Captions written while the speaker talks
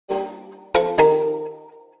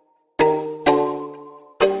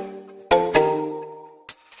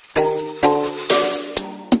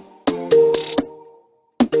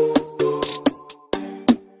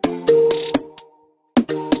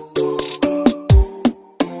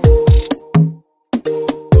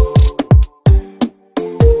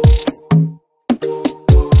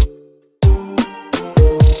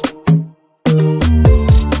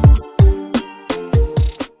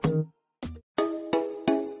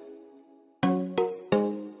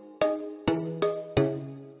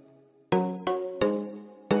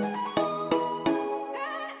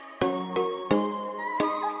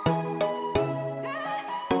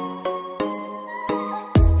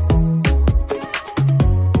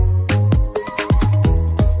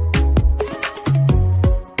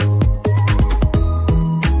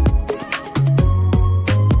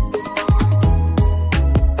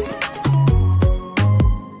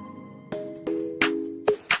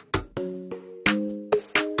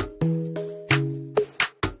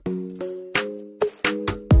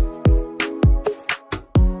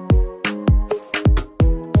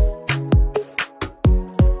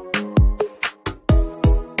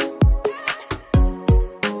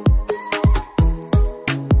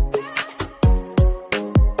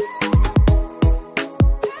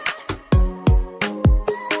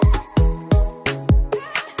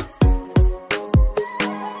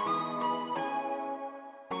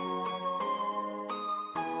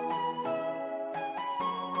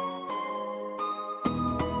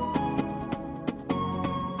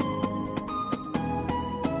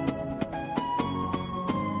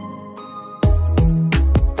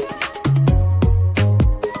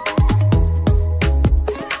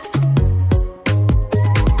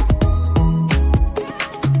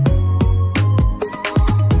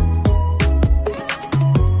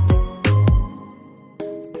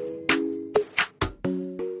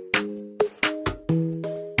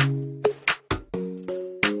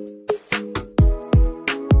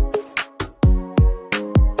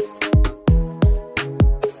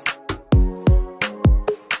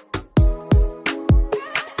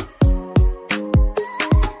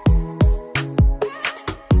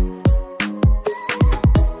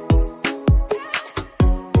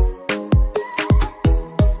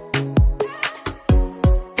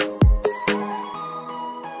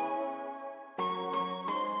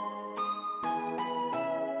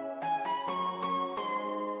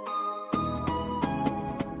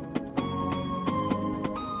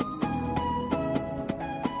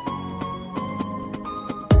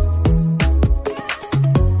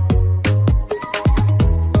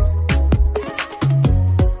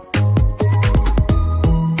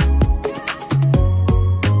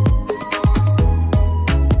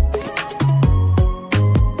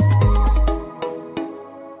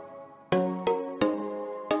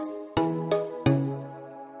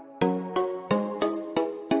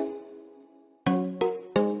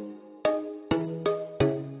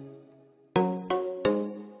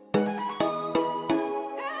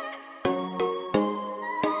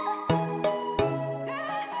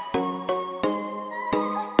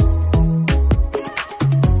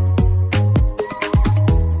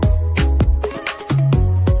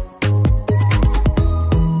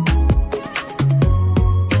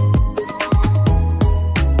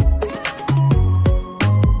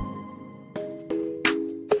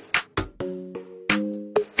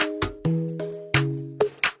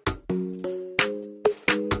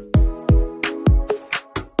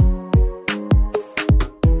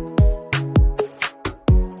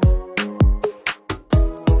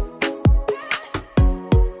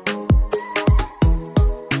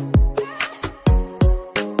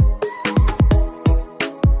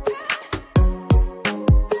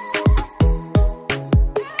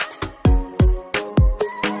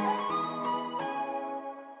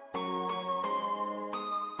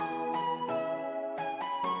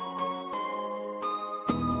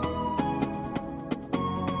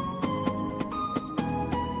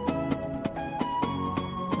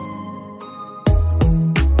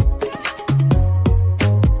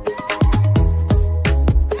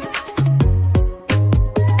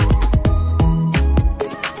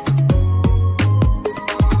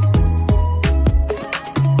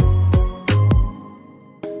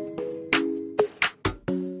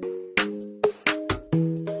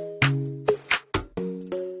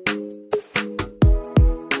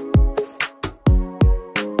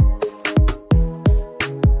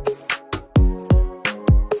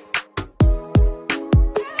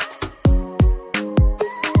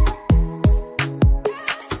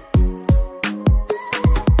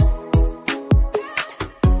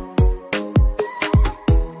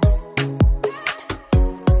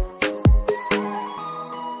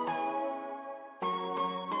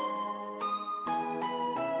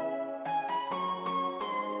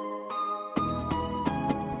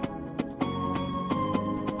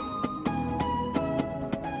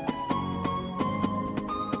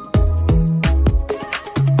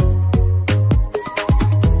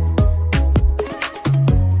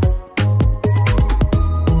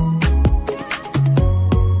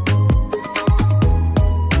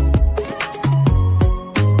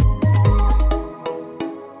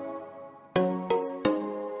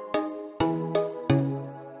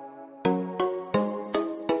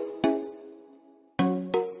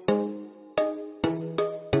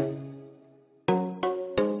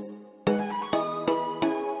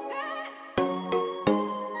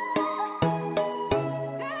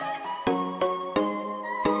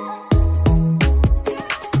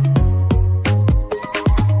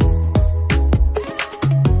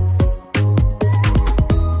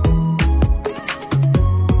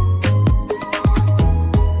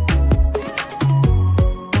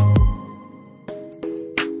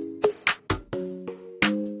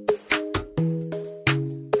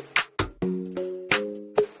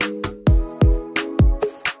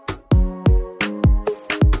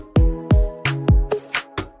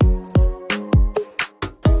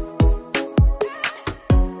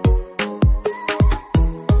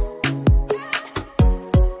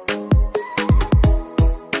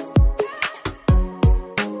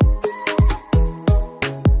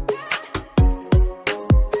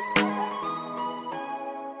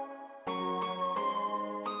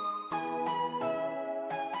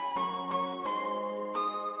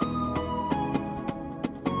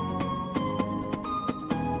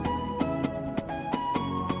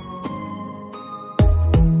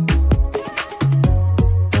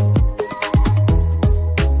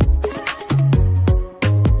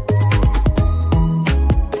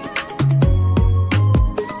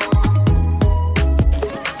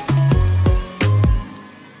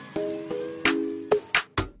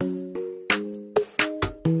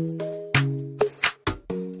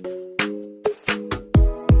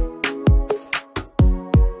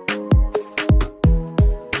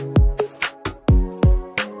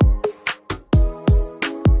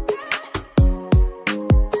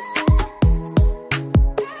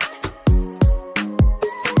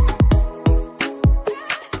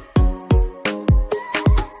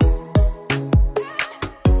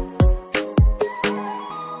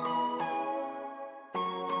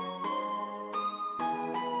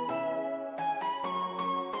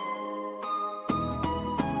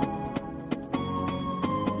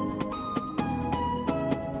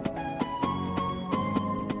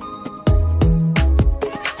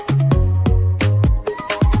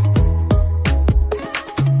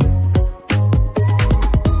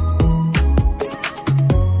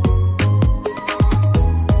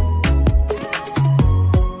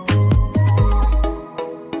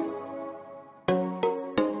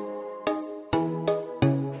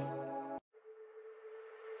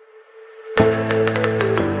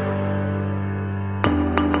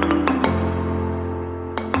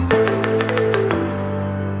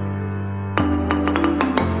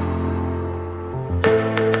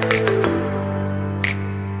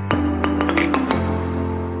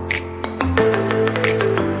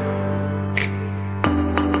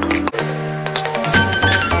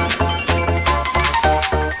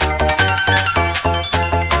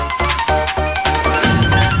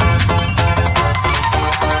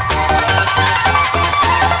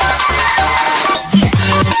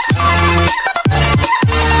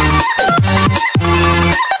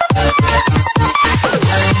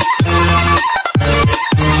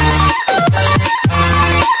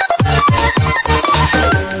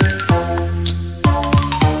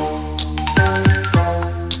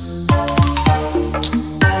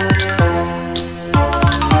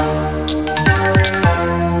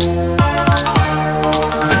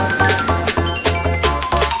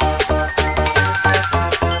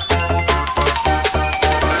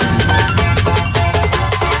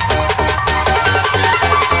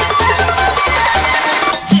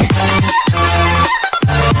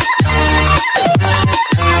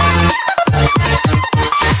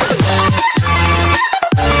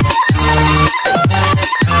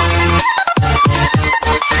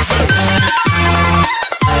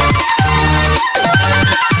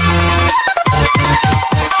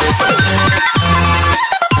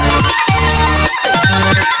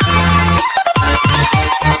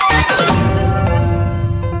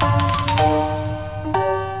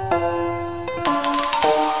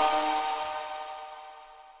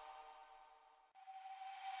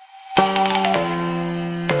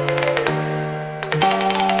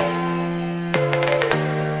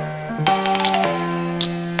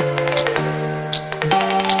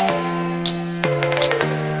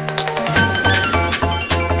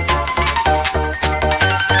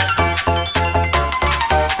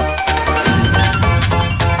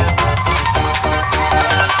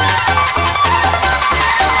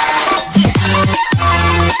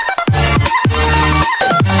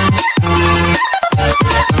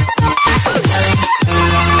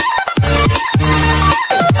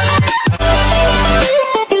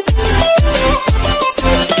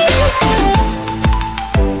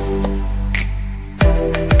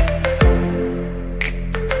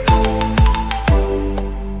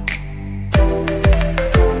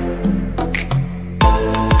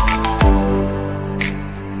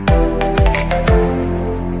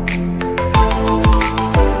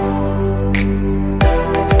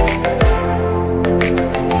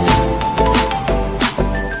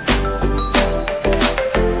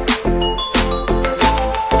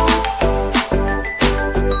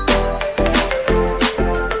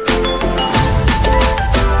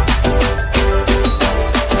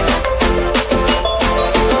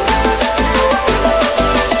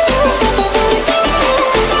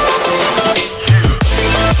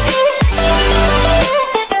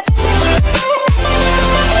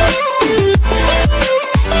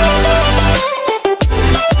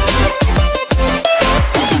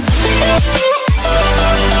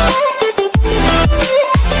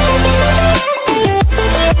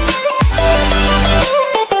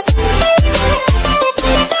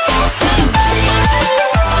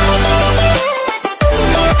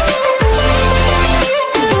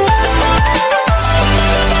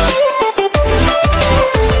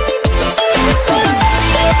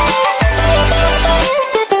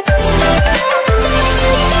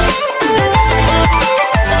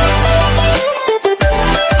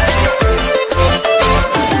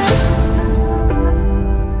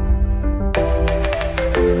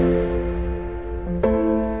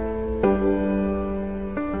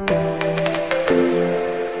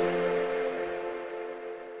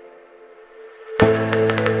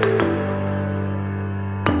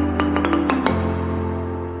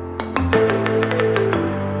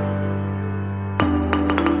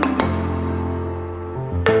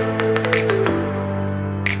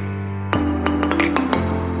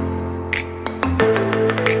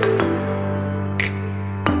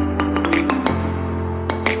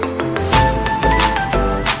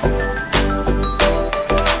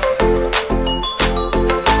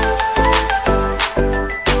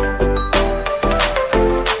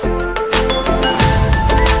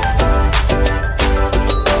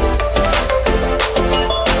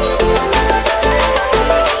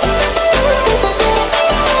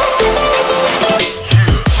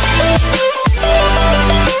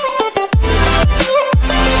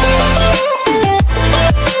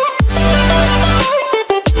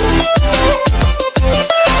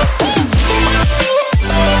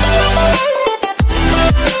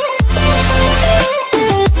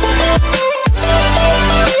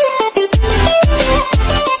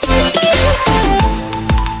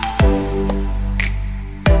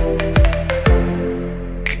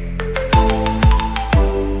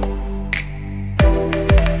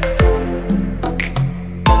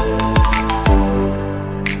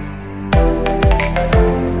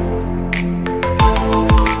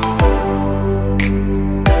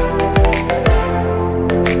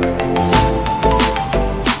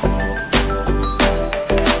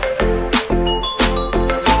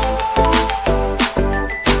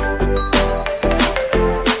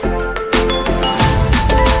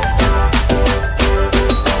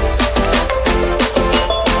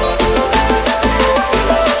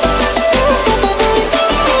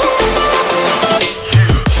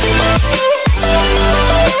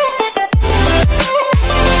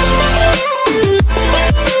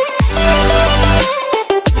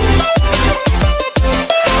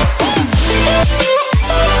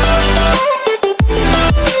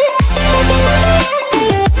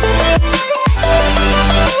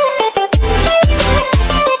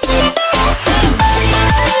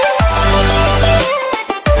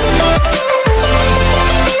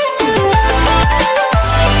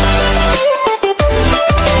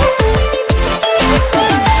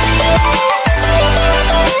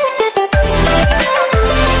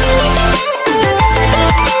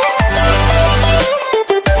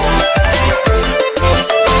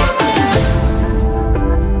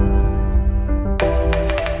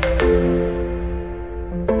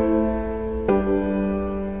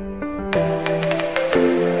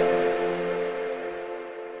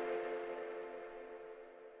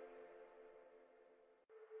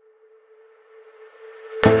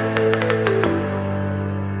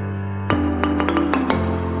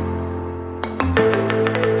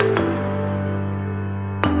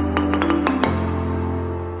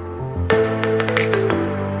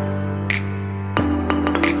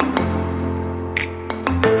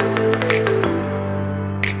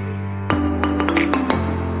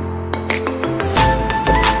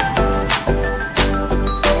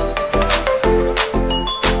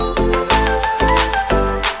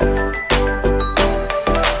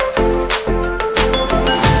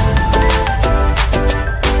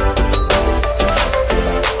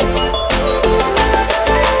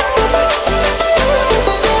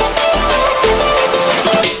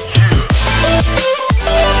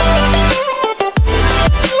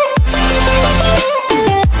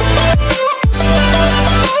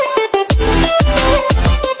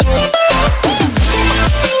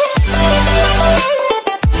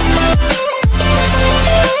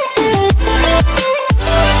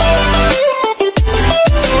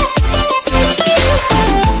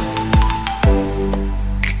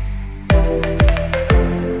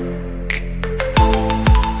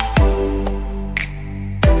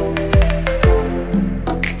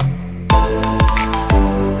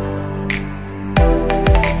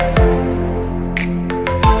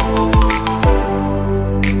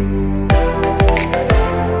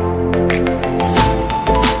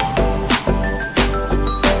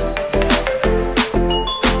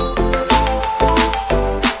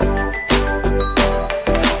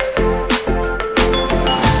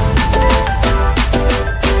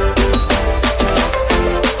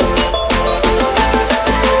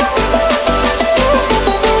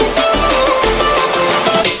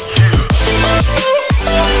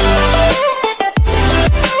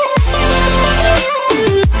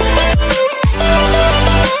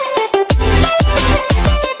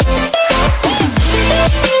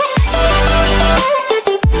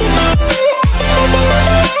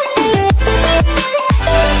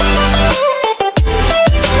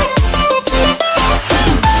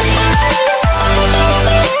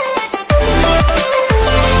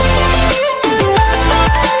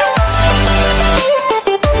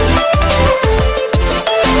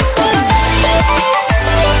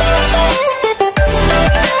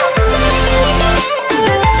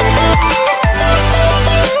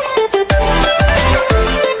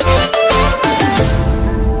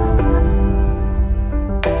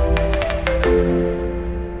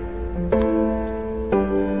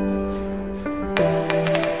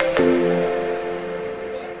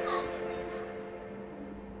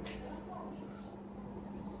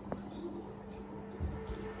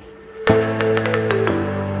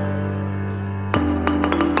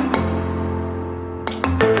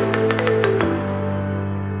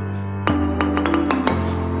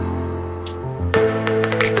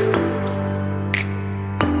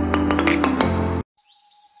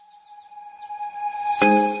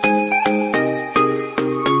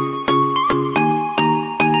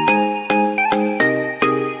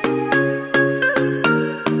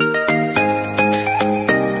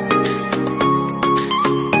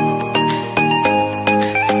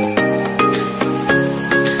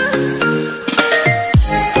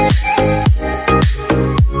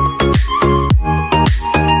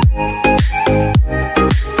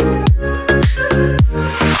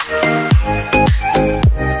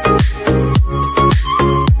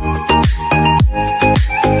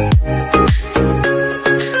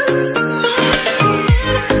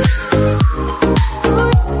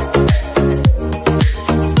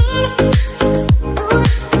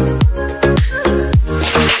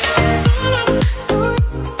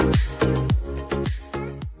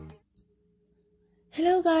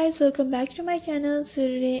welcome back to my channel. So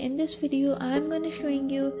today in this video I'm gonna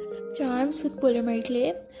showing you charms with polymer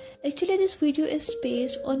clay. Actually this video is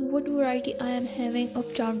based on what variety I am having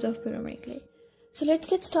of charms of polymer clay. So let's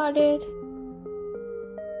get started.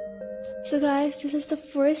 So guys, this is the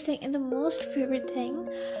first thing and the most favorite thing.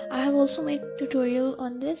 I have also made tutorial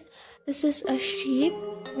on this. This is a shape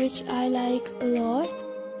which I like a lot,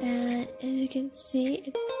 and as you can see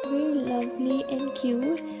it's very lovely and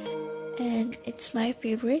cute, and it's my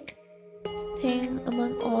favorite thing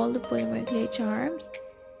among all the polymer clay charms.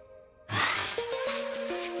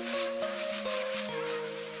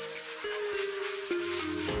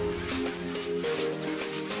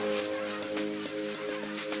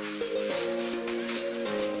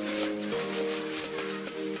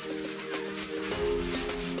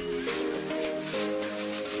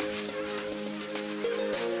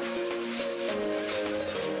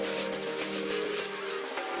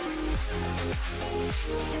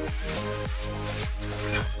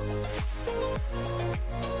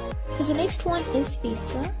 So the next one is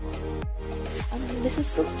pizza. This is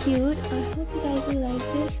so cute. I hope you guys will like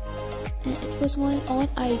this. And it was my own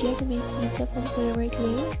idea to make pizza from polymer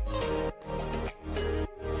clay.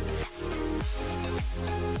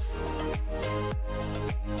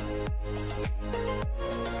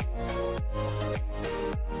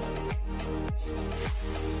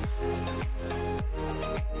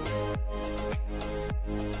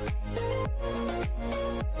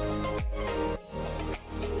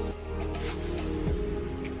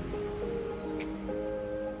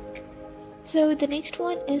 So the next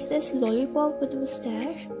one is this lollipop with a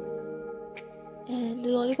mustache, and the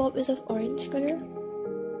lollipop is of orange color.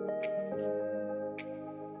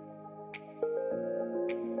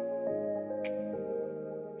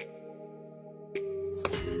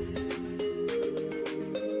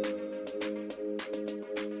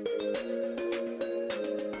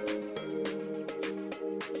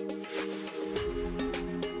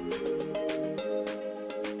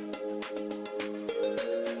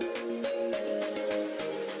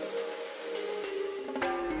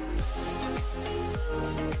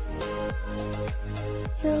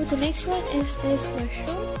 So the next one is this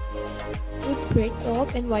mushroom with red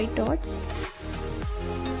top and white dots.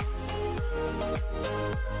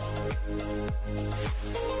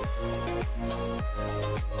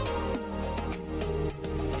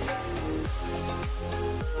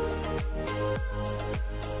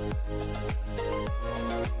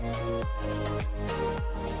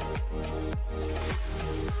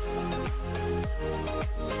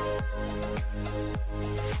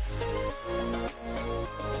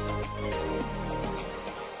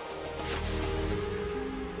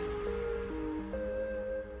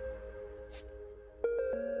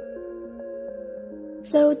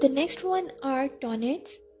 So the next one are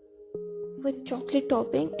donuts with chocolate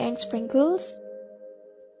topping and sprinkles.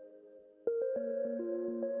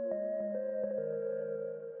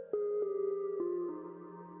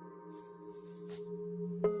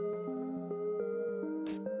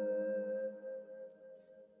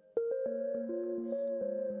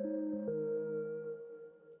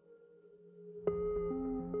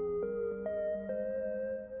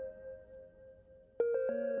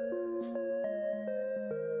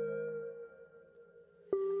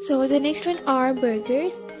 So the next one are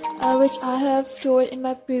burgers, which I have showed in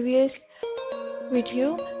my previous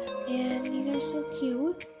video, and these are so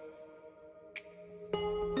cute.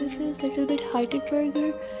 This is a little bit heighted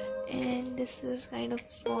burger, and this is kind of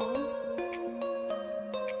small,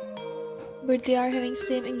 but they are having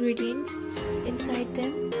same ingredients inside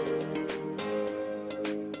them.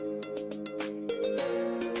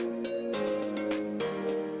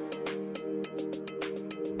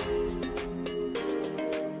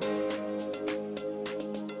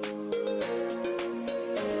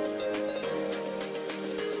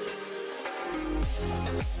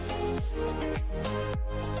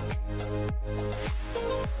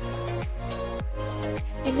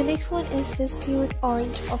 And the next one is this cute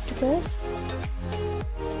orange octopus.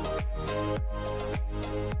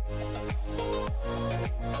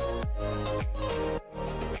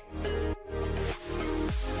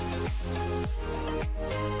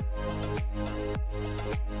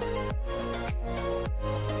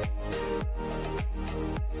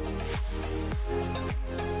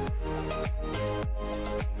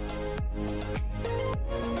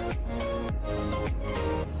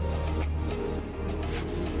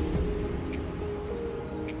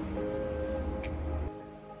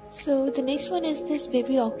 So the next one is this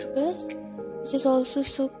baby octopus, which is also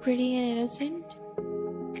so pretty and innocent.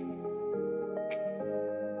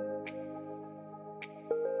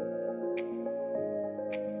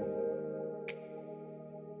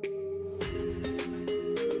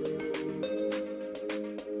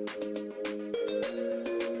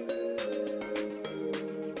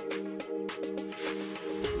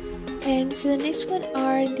 And so the next one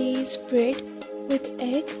are these bread with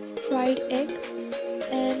egg, fried egg,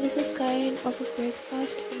 and this is kind of a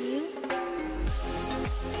breakfast meal.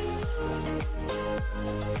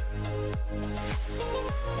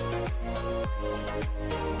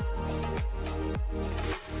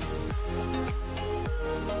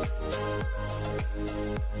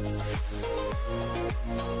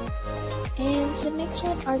 And the next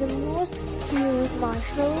one are the most cute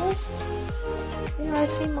marshmallows. There are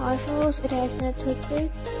 3 marshmallows attached in a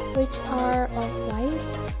toothpick, which are of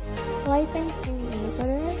light pink and yellow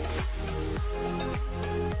color.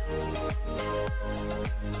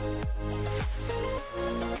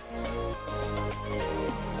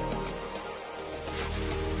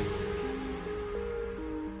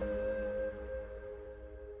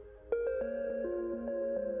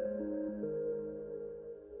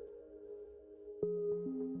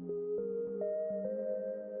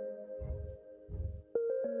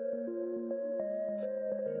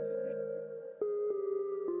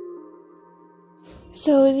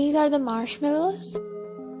 So these are the marshmallows.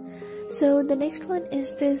 So the next one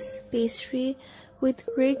is this pastry with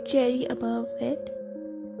red cherry above it,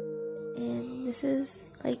 and this is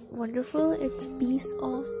like wonderful. It's a piece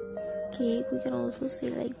of cake, we can also say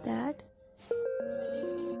like that.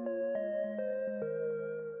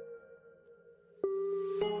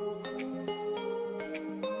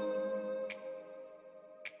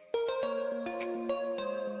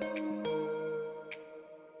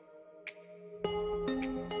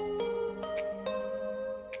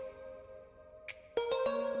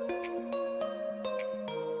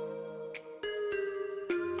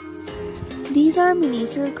 These are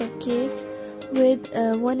miniature cupcakes with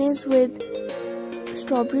one is with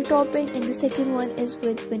strawberry topping and the second one is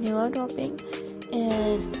with vanilla topping,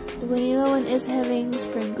 and the vanilla one is having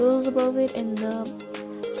sprinkles above it and the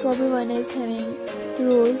strawberry one is having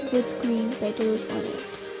rose with green petals on it.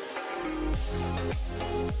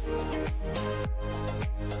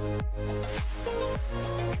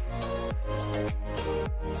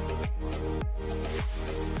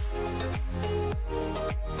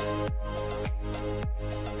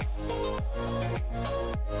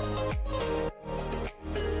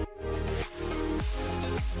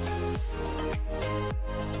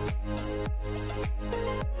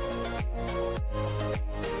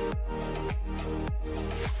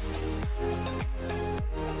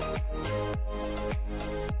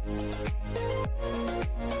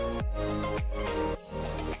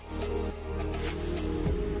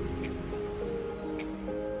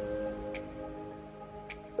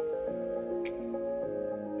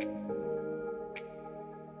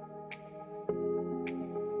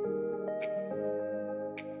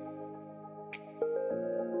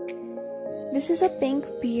 This is a pink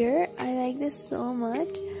beer. I like this so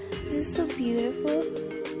much. This is so beautiful.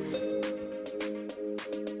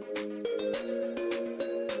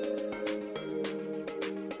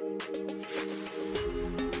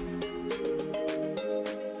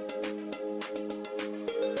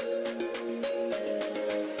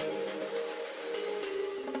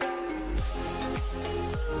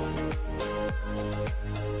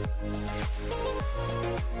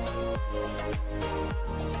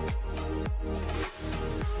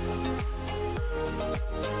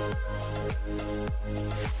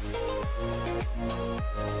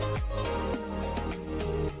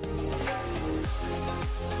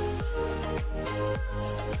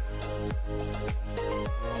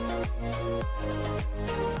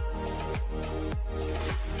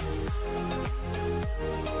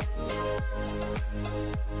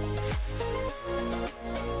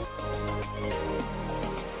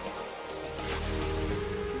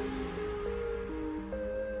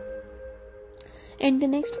 And the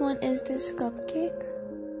next one is this cupcake.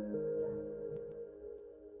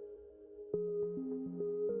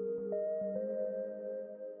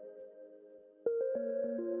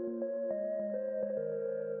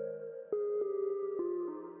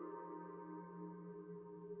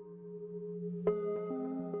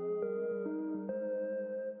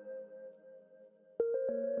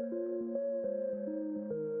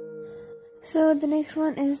 So the next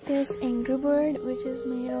one is this angry bird, which is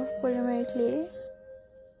made of polymer clay.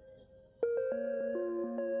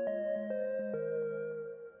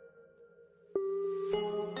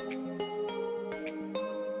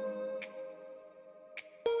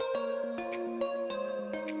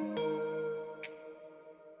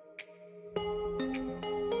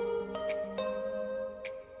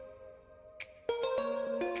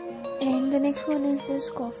 And the next one is this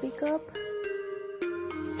coffee cup.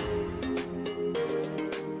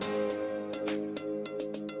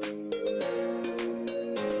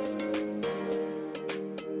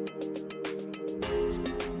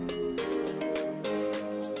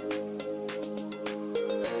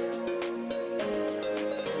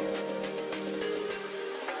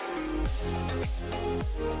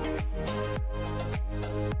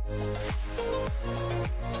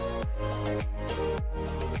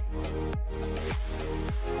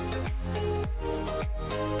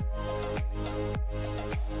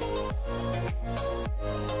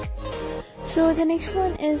 So the next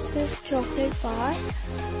one is this chocolate bar.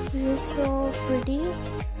 This is so pretty.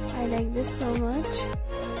 I like this so much.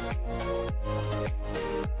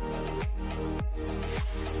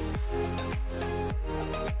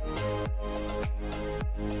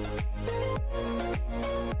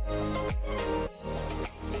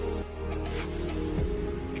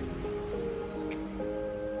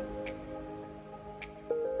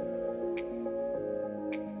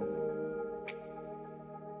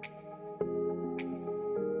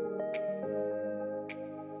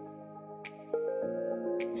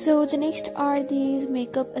 So the next are these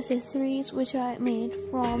makeup accessories which I made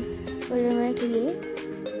from polymer clay.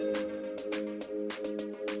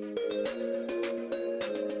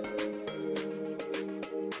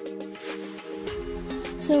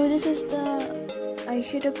 So this is the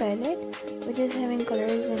eyeshadow palette which is having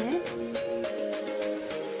colors in it.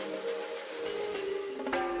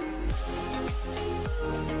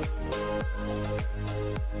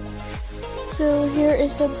 So here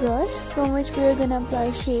is the brush from which we are gonna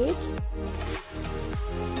apply shades.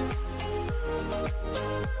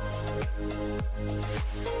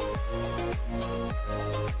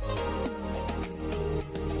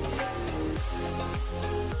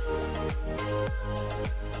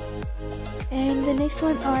 And the next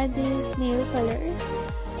one are these nail colors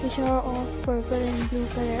which are of purple and blue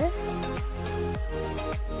color.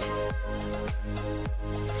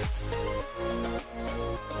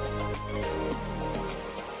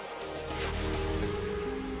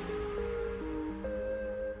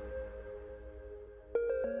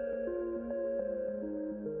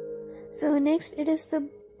 So next it is the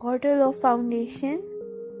bottle of foundation.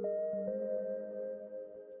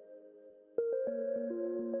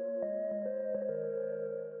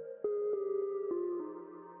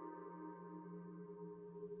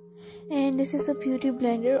 And this is the beauty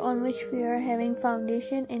blender on which we are having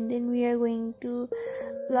foundation, and then we are going to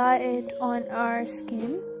apply it on our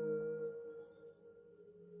skin.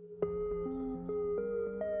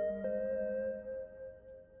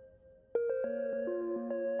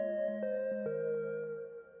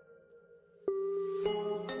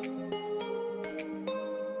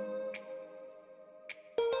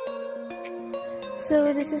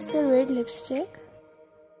 So this is the red lipstick.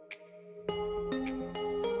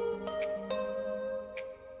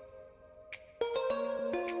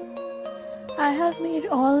 I have made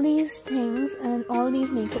all these things and all these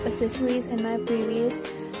makeup accessories in my previous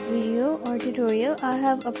video or tutorial. I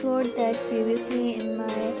have uploaded that previously in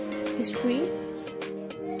my history.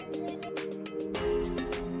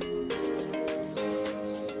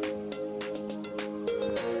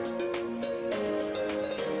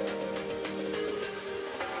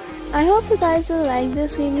 I hope you guys will like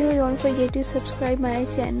this video. Don't forget to subscribe my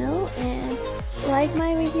channel and like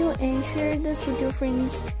my video and share this with your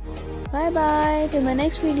friends. Bye bye till my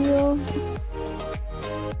next video.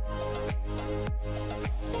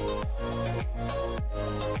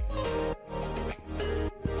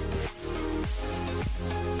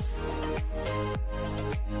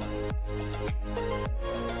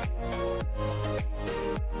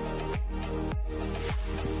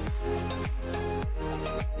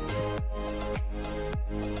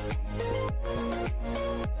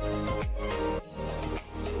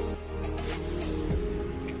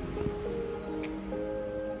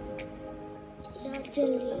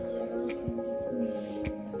 जल्दी